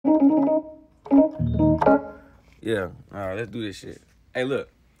Yeah, alright, let's do this shit. Hey, look,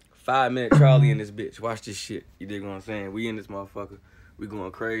 5-minute Charlie in this bitch. Watch this shit. You dig what I'm saying? We in this motherfucker. We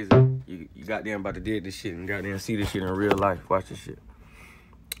going crazy. You goddamn about to dig this shit and goddamn see this shit in real life. Watch this shit.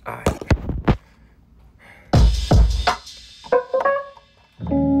 Alright.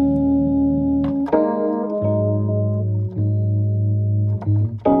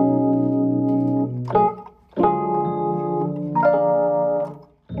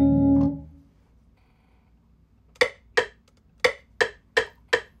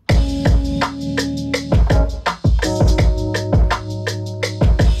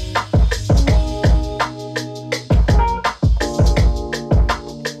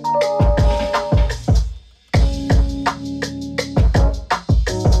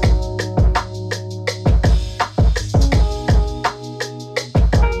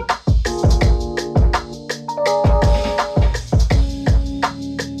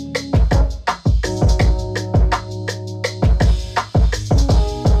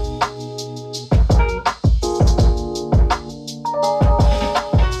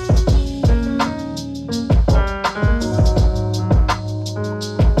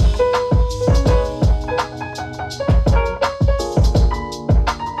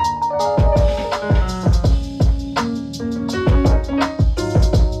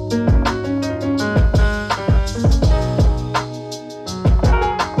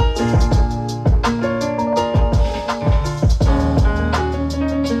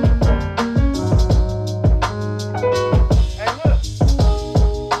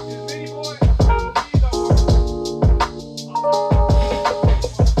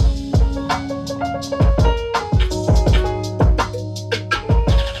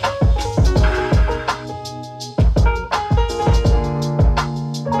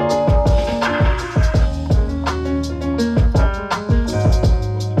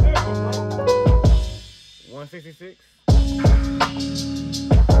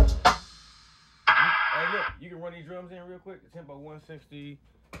 These drums in real quick. The tempo 160.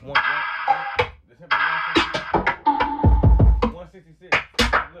 The tempo 166.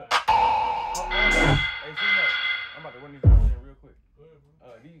 Look. Hey, CNOTE. I'm about to run these drums in real quick.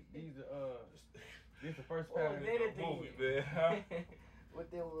 This is the first pattern.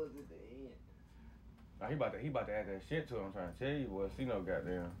 What that was at the end? Nah, he about to add that shit to it. I'm trying to tell you, boy. CNOTE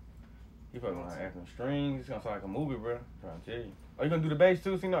goddamn. He probably gonna add some strings. It's gonna sound like a movie, bro. I'm trying to tell you. Oh, you gonna do the bass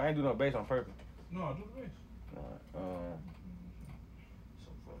too? CNOTE? I ain't do no bass on purpose. No, I'll do the bass. Alright,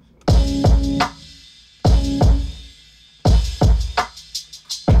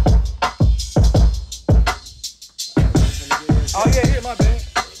 oh yeah, my bad.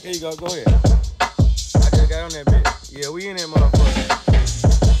 Here you go ahead. I just got on that bit. Yeah, we in that motherfucker.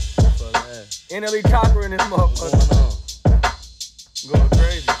 NLE Choppa in this motherfucker. Going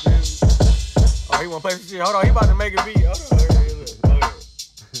crazy, dude. Oh, he wanna play some shit. Hold on, he about to make a beat. Hold on,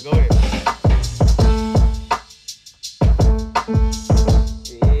 go ahead.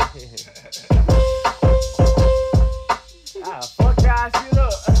 Fuck y'all shit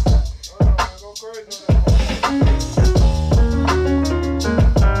up. Go crazy on that.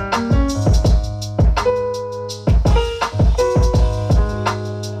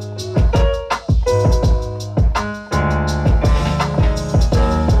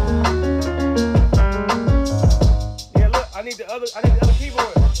 Yeah, look, I need the other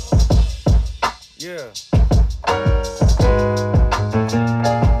keyboard. Yeah.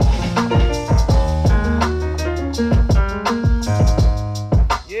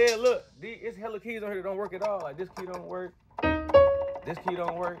 It's hella keys on here that don't work at all. Like this key don't work. This key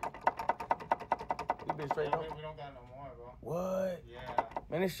don't work. We been straight. We don't got no more, bro. What? Yeah.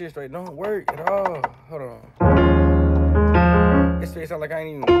 Man, this shit straight don't work at all. Hold on. This shit sound like I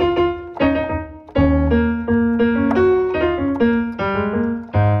ain't even.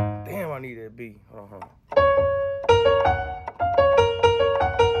 Damn, I need that beat. Hold on.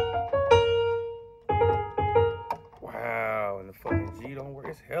 Wow, and the fucking G don't work.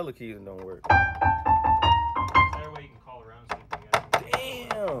 It's hella keys that don't work. Is there a way you can call around and see if they got it?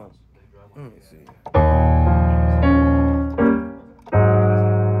 Damn. Let me see.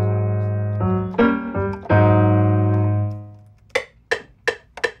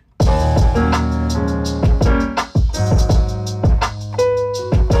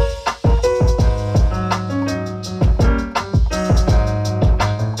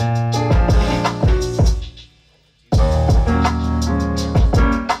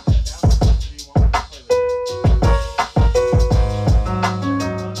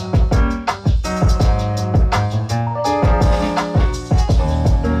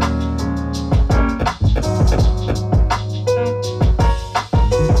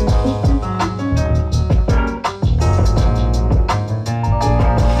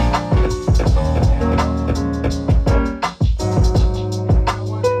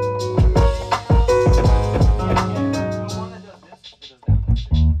 Yeah.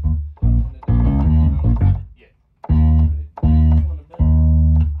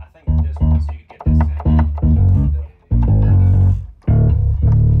 I think this one, so you could get this sound.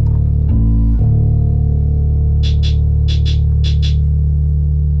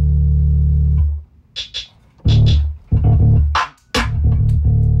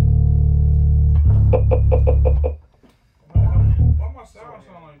 Why my sound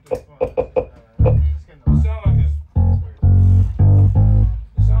like this? It sound like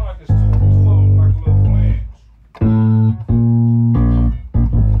it's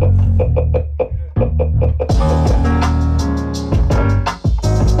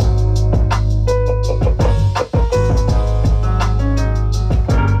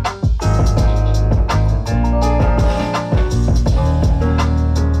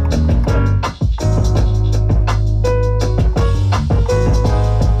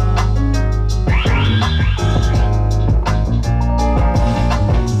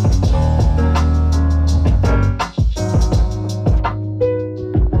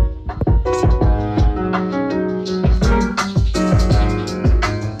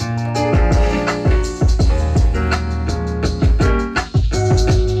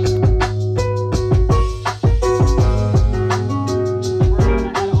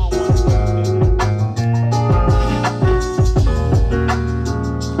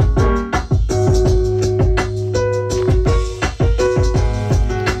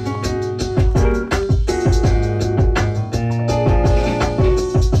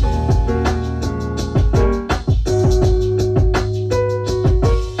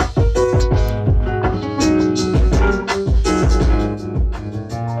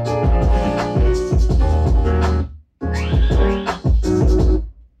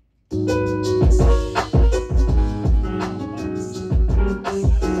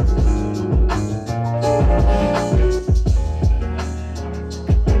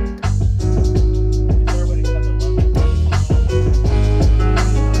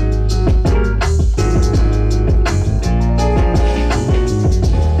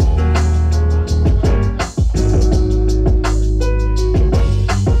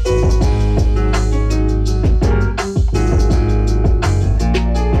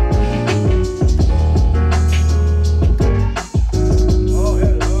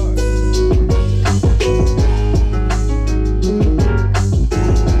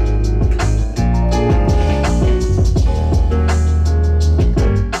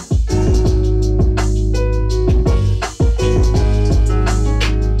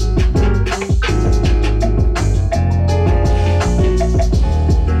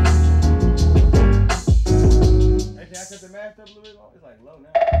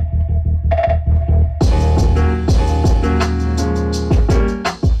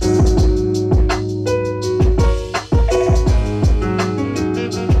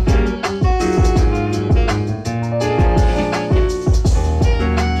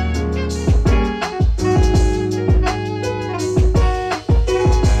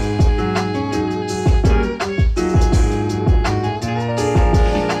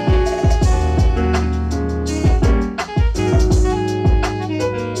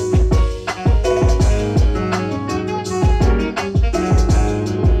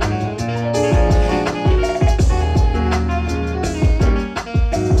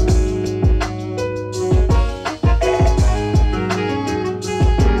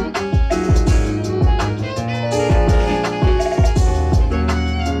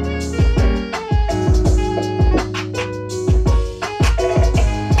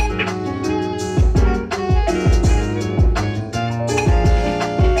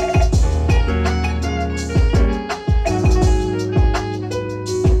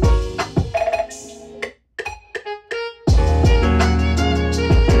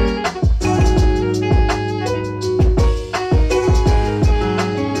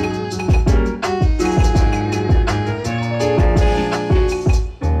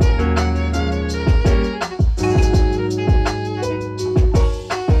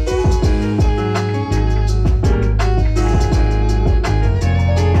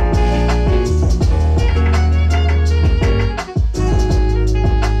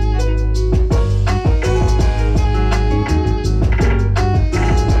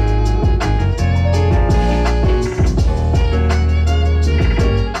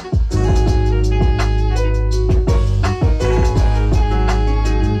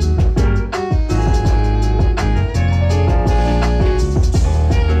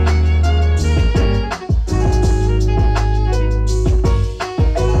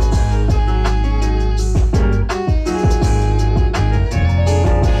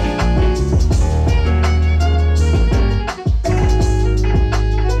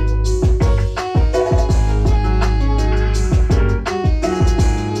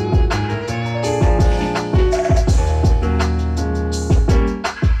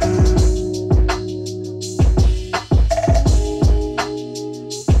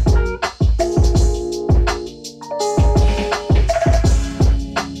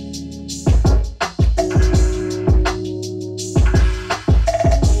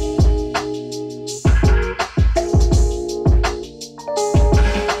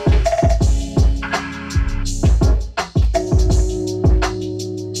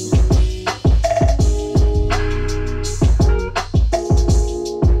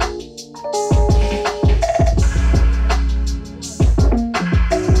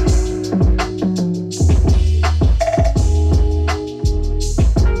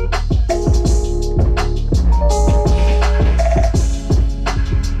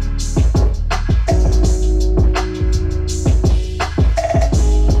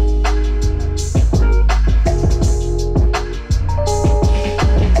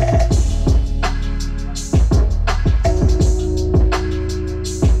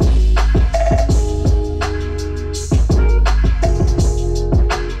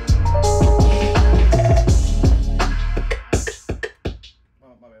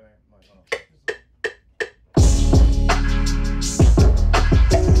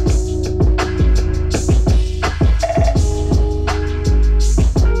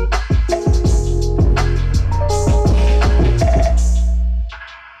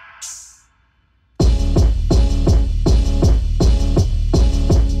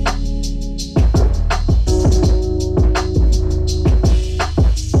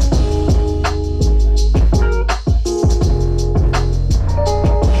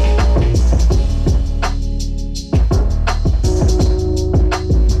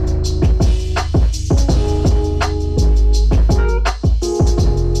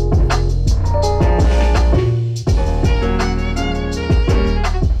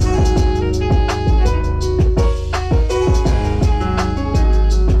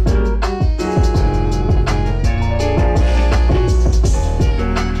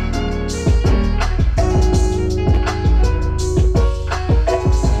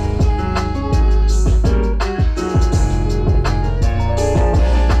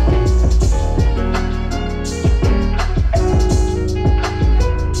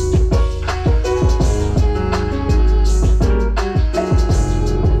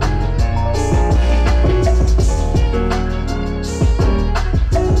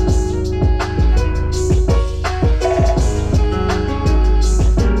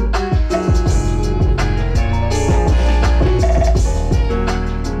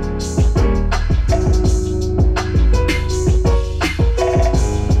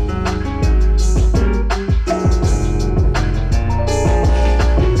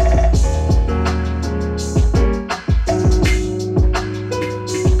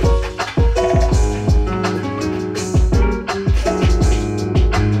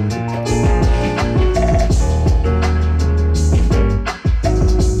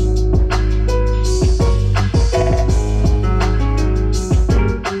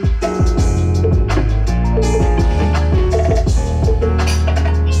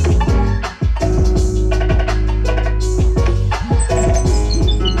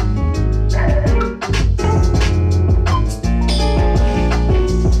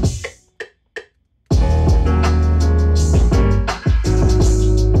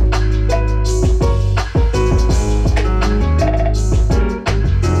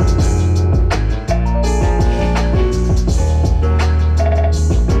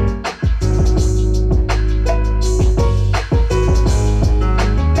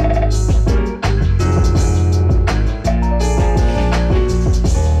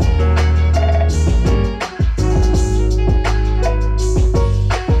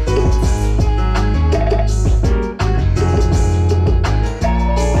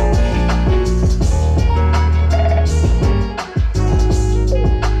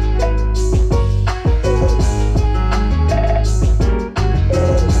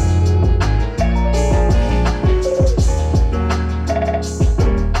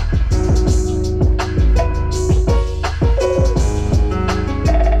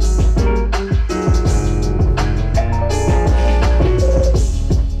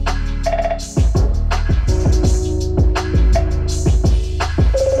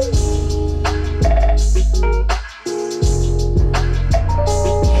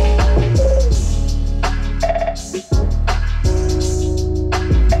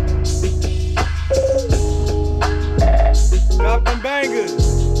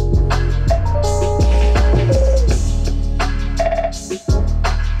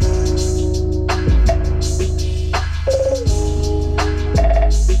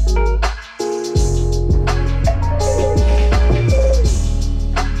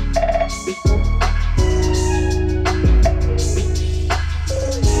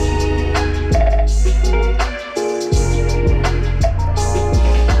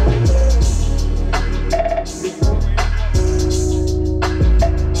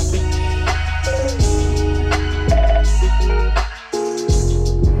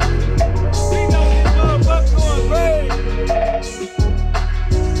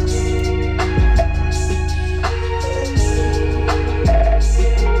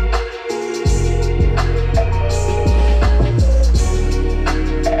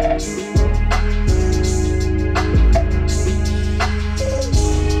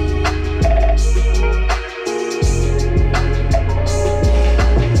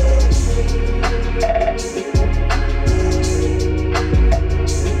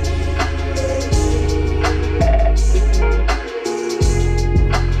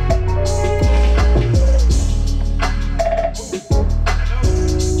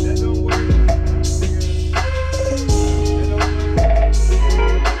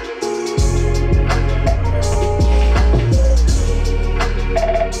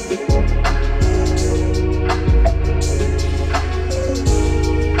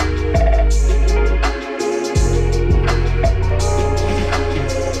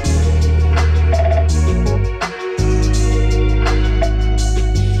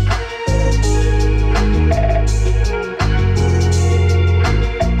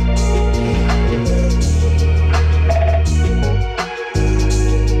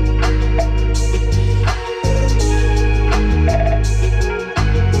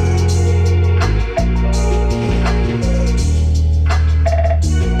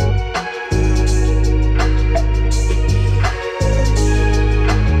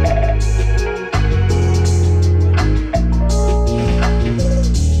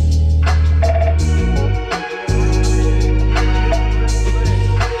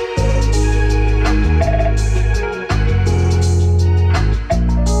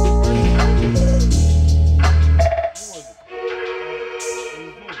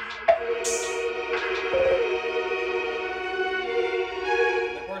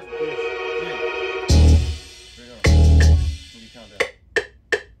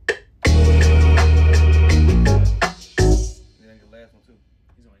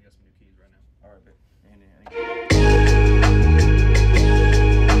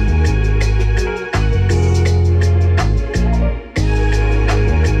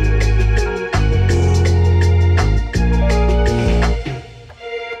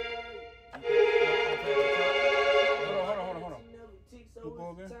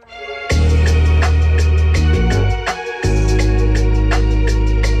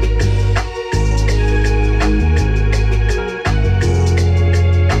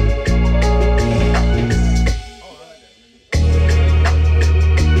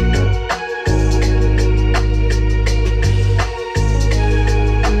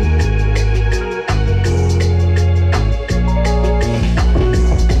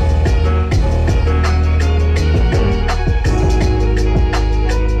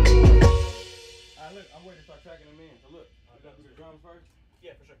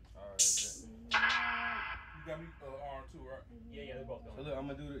for sure. All right. You got me R2, right? Yeah, they're both going. So look, I'm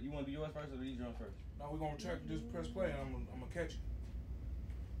gonna do you want to do yours first or these drums first? No, we're gonna track, just press play and I'm gonna catch you.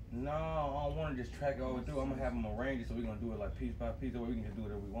 No, I don't want to just track it all the way through. I'm gonna have them arrange it, so we're gonna do it like piece by piece, or we can just do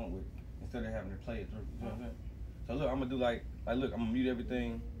whatever we want with it instead of having to play it through. You know what I'm saying? So look, I'm gonna do like look, I'm gonna mute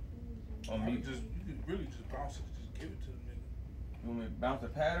everything. You can really just bounce it, just give it to the nigga. You want me to bounce the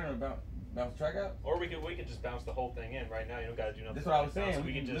pattern or bounce the track out? Or we could just bounce the whole thing in right now. You don't gotta do nothing. That's what I was saying.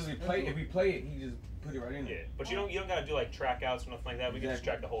 We can just play. If we play it, he just put it right in there. Yeah, but you don't gotta do like track outs or nothing like that. We can just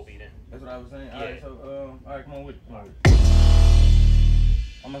track the whole beat in. That's what I was saying. Yeah. Alright, so alright, come on with it.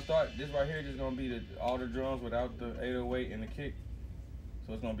 I'm gonna start this right here. Just gonna be all the drums without the 808 and the kick.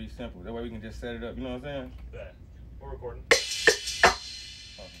 So it's gonna be simple. That way we can just set it up. You know what I'm saying? Bet. We're recording.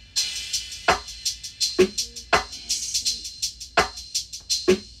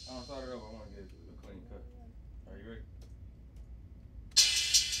 I'll start it over. I want to get a clean cut. Are you ready?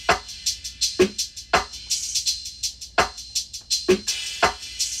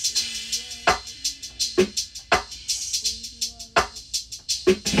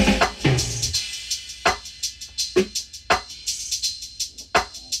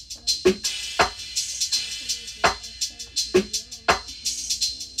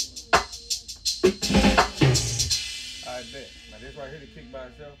 I bet. Now this right here, the kick by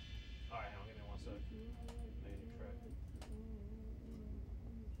itself. Alright, now give me 1 sec. Make a new track.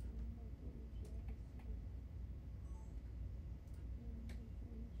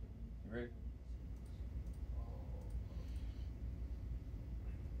 You ready?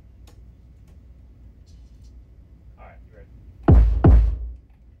 Alright, you ready?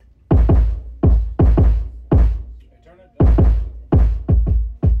 Hey, turn that down.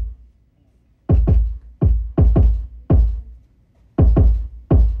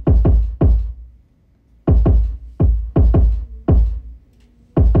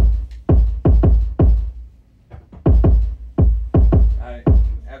 Alright,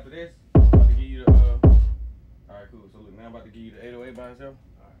 after this, I'm about to give you the alright, cool. So look, now I'm about to give you the 808 by itself.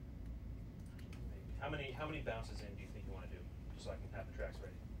 Alright. How many bounces in do you think you want to do? Just so I can have the tracks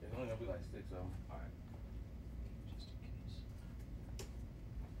ready. It's only gonna be like 6 of them. Alright. Just in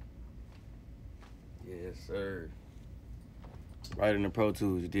case. Yes, sir. Right in the Pro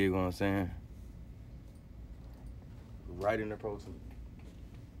Tools, you dig what I'm saying? Right in the Pro Tools.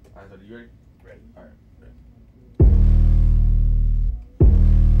 Alright, so you ready? Ready. Alright.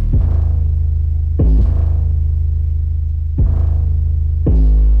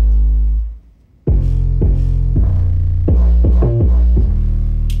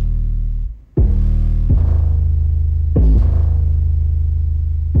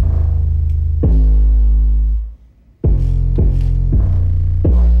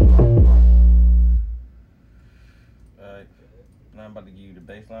 Alright. Now I'm about to give you the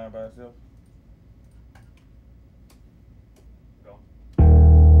bass line by itself. Go.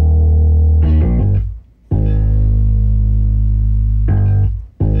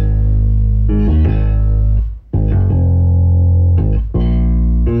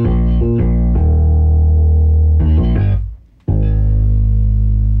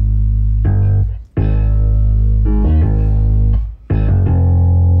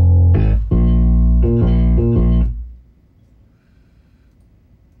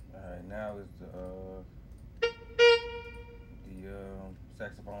 Alright, now is the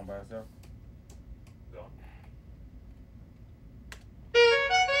saxophone by itself. Go.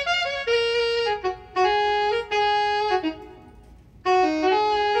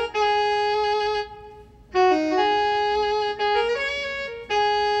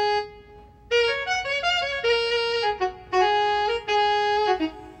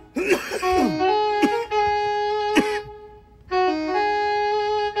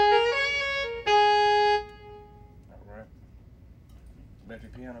 Alright.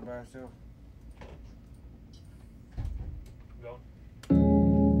 Electric piano by itself. Go.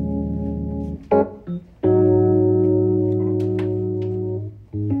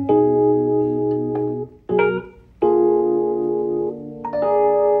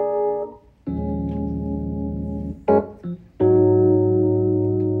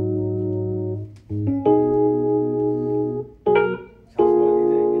 Chopsquad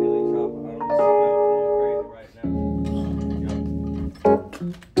DJ, NLE Choppa. I don't see that going crazy right now.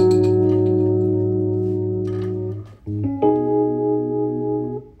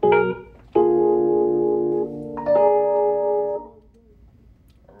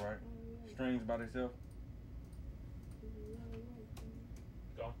 Alright. Strings by themselves.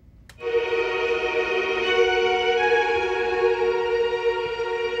 Go.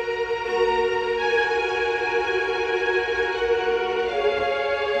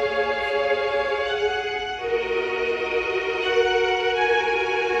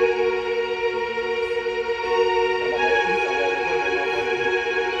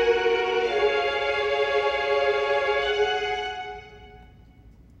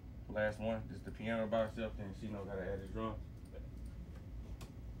 Last one. Just the piano by itself, then she know gotta add his drum.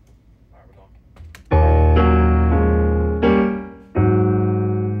 Alright, we're going.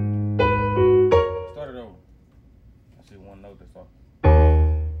 Start it over. I see one note that's off.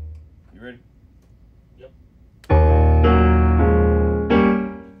 You ready? Yep.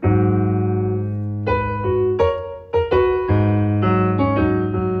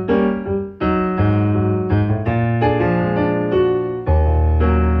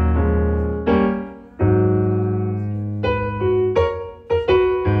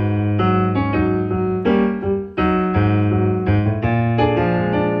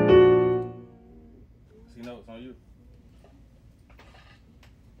 CNOTE on you.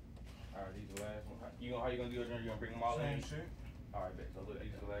 Alright, these the last one. How you gonna do it? You gonna bring them all Same in? shit. Alright, bet. So look,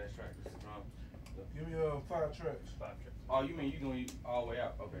 these are the last track. This is the drum. Give me 5 tracks. 5 trips. Oh, you mean you doing all the way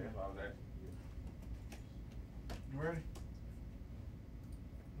out? Okay, that's what I was asking. You ready?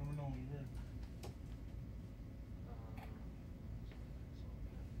 Let me know when you're ready.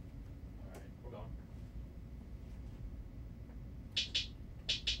 Alright, we're going.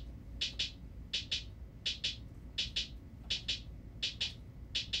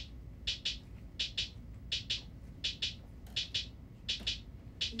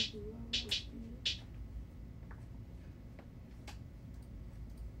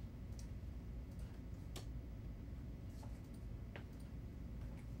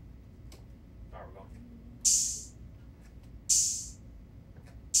 Alright, we're going.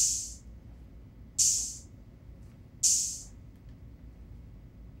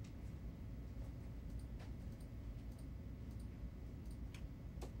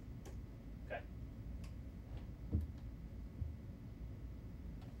 Okay.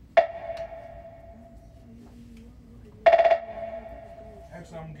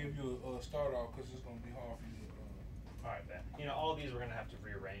 Actually, I'm gonna give you a start off because it's gonna be hard for you to. Alright, bet. You know, all of these we're gonna have to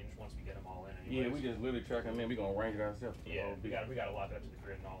rearrange once we get them all in. Yeah, anyways. we just literally track them in. We gonna arrange it ourselves. Yeah, we gotta lock it up to the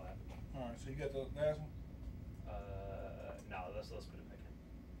grid and all that. All right, so you got the last one. No, let's put it back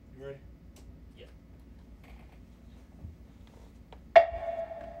in. You ready? Yeah.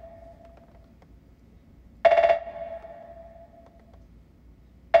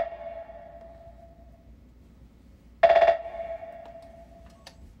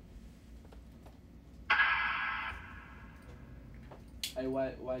 Hey,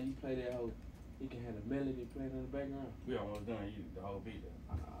 why you play that whole? You can have a melody playing in the background. We almost done. You the whole beat there.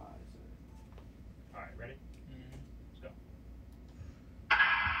 Alright, ready? Mm-hmm. Let's go.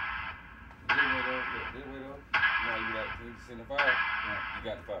 This way though. Look, this way though. Now you got to send the fire. Now you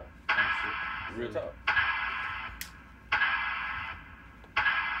got the fire. Real talk.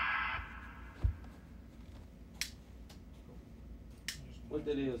 What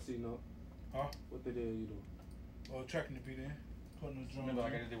that is, CNOTE? Huh? What that is you doing? Tracking the beat in, putting the drums Remember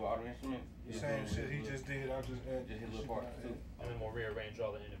like I in. just did with all the instruments? The same shit he just did. I just add. Just hit the little shit parts I too. add. And then we'll rearrange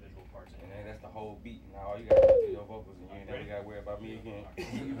all the individual parts in. And then that's the whole beat. Now all you gotta do is your vocals and you ain't never gotta worry about me again.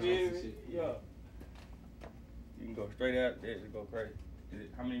 You feel me? Yeah. You can go straight out there, just go crazy.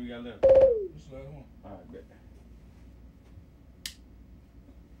 How many we got left? This is the last one. Alright, bet.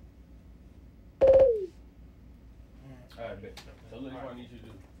 Alright, bet. So look, what I need you to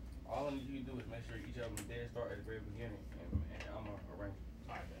do. All I need you to do is make sure each of them dead start at the very beginning, and I'm gonna arrange.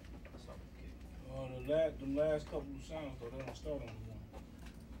 Alright, bet. Let's start with the kick. The last couple of sounds though, they don't start on the one.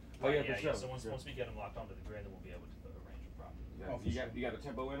 Oh yeah, for sure. So once we get them locked onto the grid, then we'll be able to arrange them properly. Yeah, Oh, for you sure. got the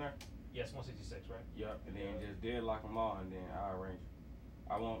tempo in there? Yes, 166, right? Yep, and then just deadlock them all, and then I arrange it.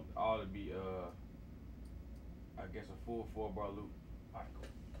 I want all to be I guess a full 4-bar loop. Alright, cool.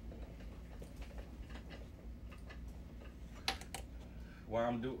 While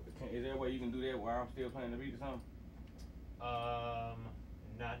I'm is there a way you can do that while I'm still playing the beat or something?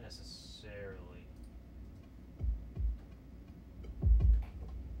 Not necessarily.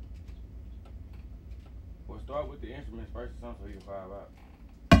 Well, start with the instruments first or something so he can vibe out.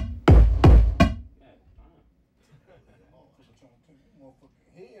 Trying to take your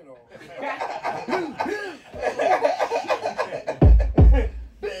motherfucking head off.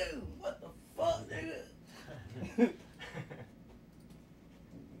 What the fuck, nigga?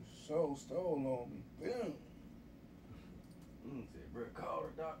 So stole on me. Damn. Said, bro, call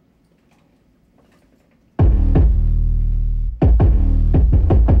the doc.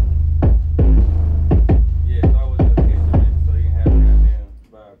 Yeah, start with the instrument so he can have a goddamn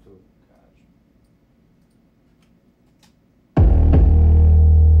vibe to it. Gotcha.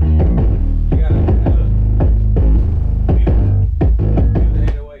 You gotta look. Use the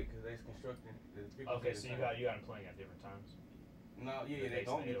 808 because they're constructing. Okay, so you got them playing at different times. No, yeah, The they bass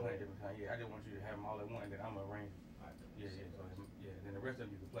don't and be 808. playing different time. Yeah, I just want you to have them all at once, and then I'm gonna arrange. Alright, Yeah, so then the rest of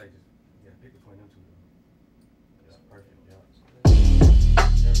you can play. Just you gotta pick between them two. That's perfect. Yeah.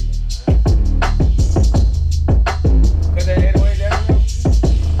 Cut that head way down now.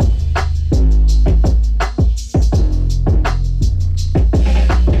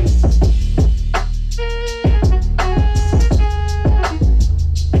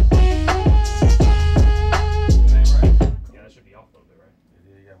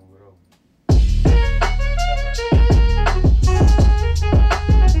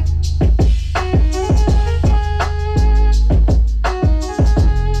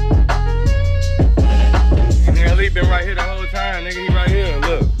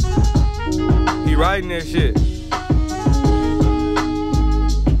 Writing that shit.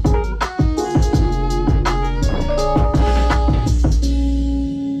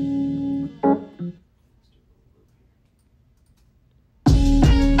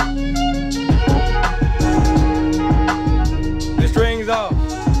 The strings off.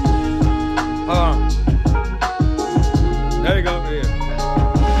 Hold on. There you go. Yeah.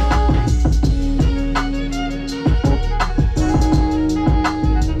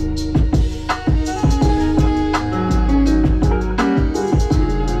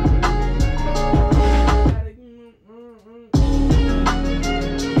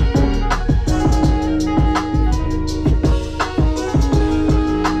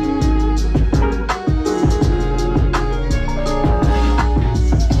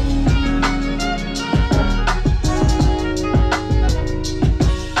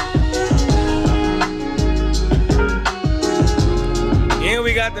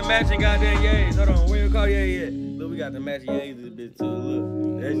 We got the matching goddamn yays. Hold on, we ain't call yay yet. Look, we got the matching yays a bit too.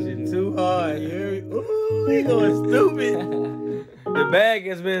 Look, that shit too hard. You hear me? Ooh, he going stupid. The bag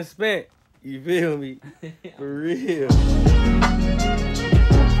has been spent. You feel me? For real.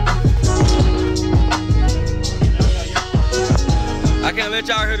 I can't let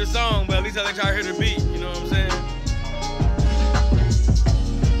y'all hear the song, but at least I let y'all hear the beat. You know what I'm saying?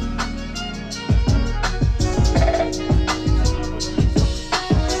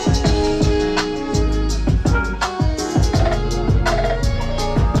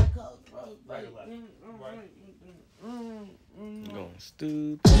 Going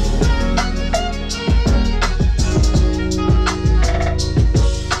stupid.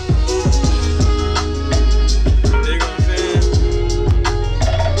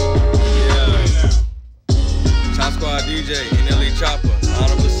 Chopsquad DJ, NLE Choppa,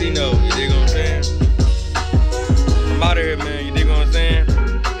 Honorable CNOTE, you dig what I'm saying? I'm out of here, man, you dig what I'm saying?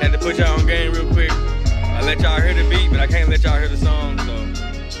 Had to put y'all on game real quick. I let y'all hear the beat, but I can't let y'all hear the song, so.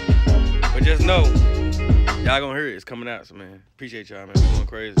 But just know, y'all gonna hear it, it's coming out, so man. Appreciate y'all, man, we going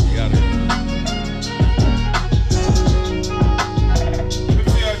crazy, you got it. Let me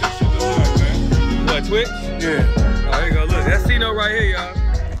see how this shit look like, man. What, Twitch? Yeah. Oh, here you go, look, that's CNOTE right here, y'all.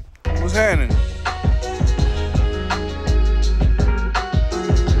 What's happening?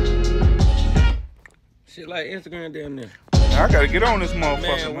 Shit like Instagram damn near. I gotta get on this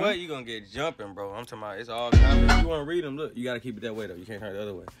motherfucker, Man, what? You gonna get jumping, bro. I'm talking about it's all comments. You wanna read them, look, you gotta keep it that way, though. You can't turn it the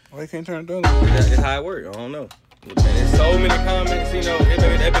other way. Why you can't turn it the other way? That's how it works. I don't know. Man, there's so many comments, you know,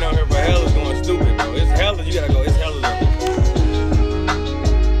 they've been on here for hell is going stupid, bro. It's hella, you gotta go, it's hella.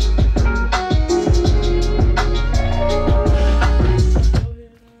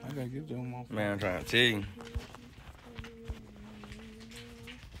 I gotta get them motherfucker. Man, I'm trying to tell you.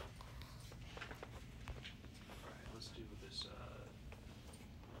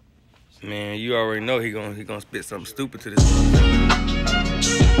 Man, you already know he gonna spit something stupid to this.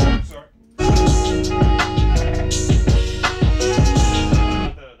 Sorry.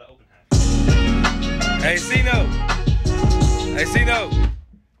 Hey, CNOTE. Hey, CNOTE.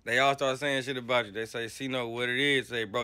 They all start saying shit about you. They say, CNOTE, what it is. Say, bro.